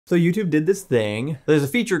So YouTube did this thing. There's a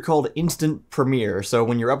feature called Instant Premiere. So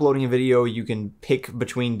when you're uploading a video, you can pick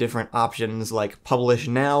between different options like Publish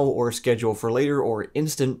Now or Schedule for Later or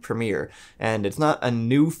Instant Premiere. And it's not a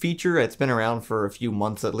new feature. It's been around for a few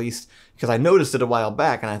months at least, because I noticed it a while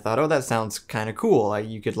back and I thought, oh, that sounds kind of cool. Like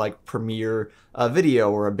you could like premiere a video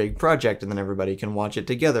or a big project and then everybody can watch it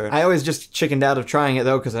together. I always just chickened out of trying it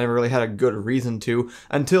though because I never really had a good reason to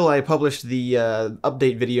until I published the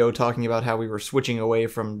update video talking about how we were switching away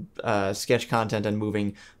from sketch content and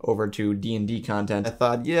moving over to D&D content. I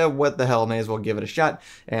thought, yeah, what the hell, may as well give it a shot,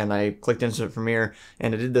 and I clicked Instant Premiere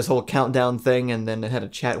and it did this whole countdown thing and then it had a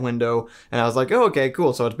chat window and I was like, oh, okay,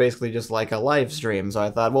 cool, so it's basically just like a live stream. So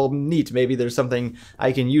I thought, well, neat, maybe there's something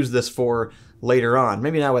I can use this for later on.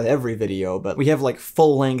 Maybe not with every video, but we have like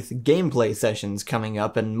full-length gameplay sessions coming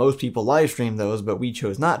up and most people live stream those, but we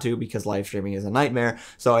chose not to because live streaming is a nightmare.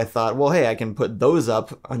 So I thought, well, hey, I can put those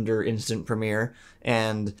up under Instant Premiere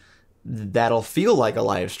and that'll feel like a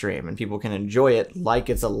live stream and people can enjoy it like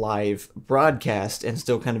it's a live broadcast and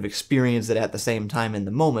still kind of experience it at the same time in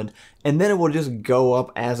the moment, and then it will just go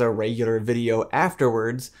up as a regular video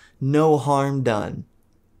afterwards. No harm done.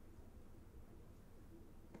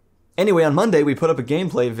 Anyway, on Monday, we put up a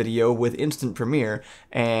gameplay video with Instant Premiere,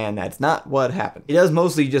 and that's not what happened. It does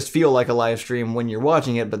mostly just feel like a live stream when you're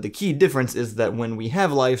watching it, but the key difference is that when we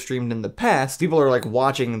have live streamed in the past, people are like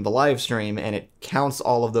watching the live stream, and it counts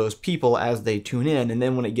all of those people as they tune in, and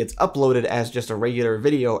then when it gets uploaded as just a regular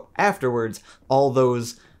video afterwards, all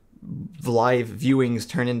those live viewings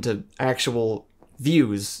turn into actual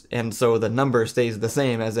views, and so the number stays the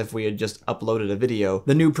same as if we had just uploaded a video.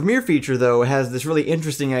 The new Premiere feature, though, has this really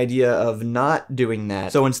interesting idea of not doing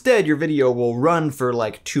that. So instead, your video will run for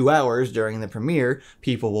like 2 hours during the premiere,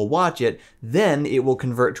 people will watch it, then it will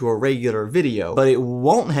convert to a regular video. But it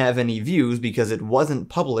won't have any views because it wasn't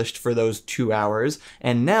published for those 2 hours,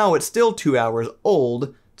 and now it's still 2 hours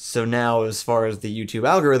old, so now as far as the YouTube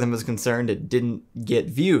algorithm is concerned, it didn't get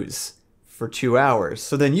views for 2 hours.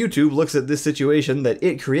 So then YouTube looks at this situation that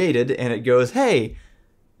it created and it goes, hey,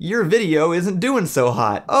 your video isn't doing so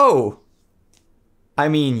hot. Oh, I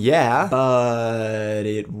mean, yeah, but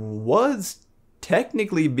it was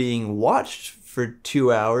technically being watched for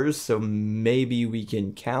 2 hours, so maybe we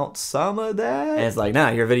can count some of that. And it's like, nah,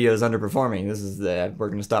 your video is underperforming. This is we're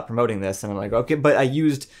gonna stop promoting this. And I'm like, okay, but I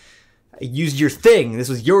used your thing. This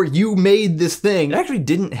was you made this thing. It actually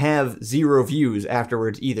didn't have 0 views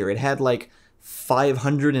afterwards either. It had like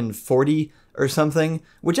 540 or something,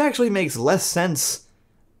 which actually makes less sense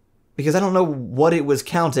because I don't know what it was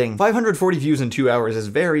counting. 540 views in 2 hours is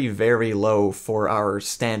very, very low for our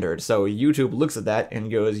standard. So YouTube looks at that and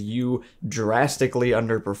goes, you drastically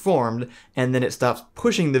underperformed, and then it stops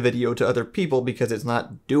pushing the video to other people because it's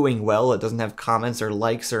not doing well. It doesn't have comments or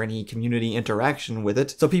likes or any community interaction with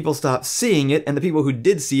it. So people stop seeing it, and the people who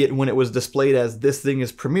did see it when it was displayed as this thing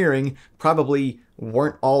is premiering probably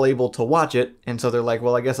weren't all able to watch it, and so they're like,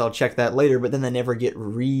 well, I guess I'll check that later, but then they never get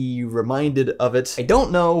reminded of it. I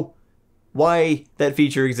don't know why that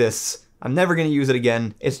feature exists. I'm never going to use it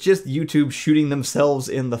again. It's just YouTube shooting themselves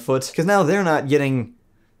in the foot, because now they're not getting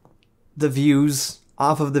the views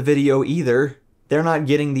off of the video either. They're not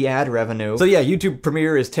getting the ad revenue. So yeah, YouTube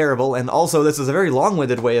Premiere is terrible, and also this is a very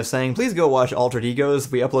long-winded way of saying, please go watch Altered Egos.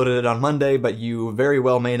 We uploaded it on Monday, but you very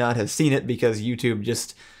well may not have seen it because YouTube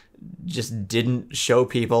just didn't show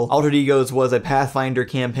people. Altered Egos was a Pathfinder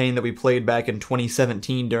campaign that we played back in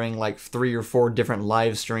 2017 during like 3 or 4 different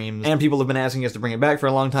live streams, and people have been asking us to bring it back for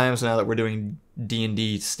a long time, so now that we're doing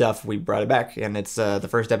D&D stuff, we brought it back, and it's the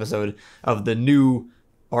first episode of the new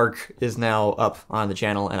arc is now up on the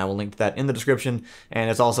channel, and I will link to that in the description,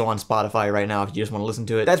 and it's also on Spotify right now if you just want to listen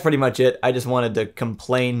to it. That's pretty much it. I just wanted to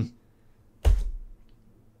complain,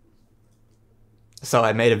 so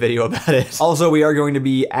I made a video about it. Also, we are going to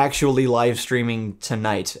be actually live streaming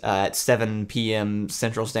tonight at 7 p.m.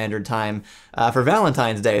 Central Standard Time for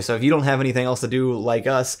Valentine's Day. So if you don't have anything else to do like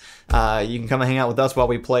us, you can come and hang out with us while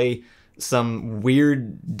we play some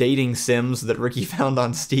weird dating sims that Ricky found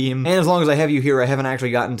on Steam. And as long as I have you here, I haven't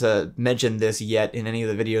actually gotten to mention this yet in any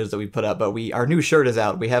of the videos that we put up, but our new shirt is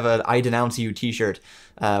out. We have an I Denounce You t-shirt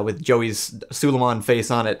with Joey's Suleiman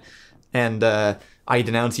face on it, and I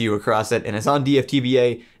Denounce You across it, and it's on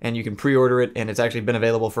DFTBA, and you can pre-order it, and it's actually been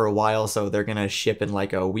available for a while, so they're gonna ship in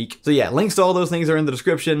like a week. So yeah, links to all those things are in the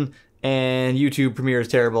description, and YouTube Premiere is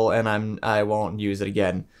terrible, and I won't use it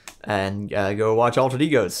again. And go watch Altered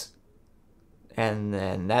Egos. And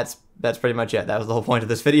then that's pretty much it. That was the whole point of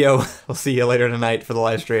this video. We'll see you later tonight for the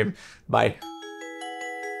live stream. Bye.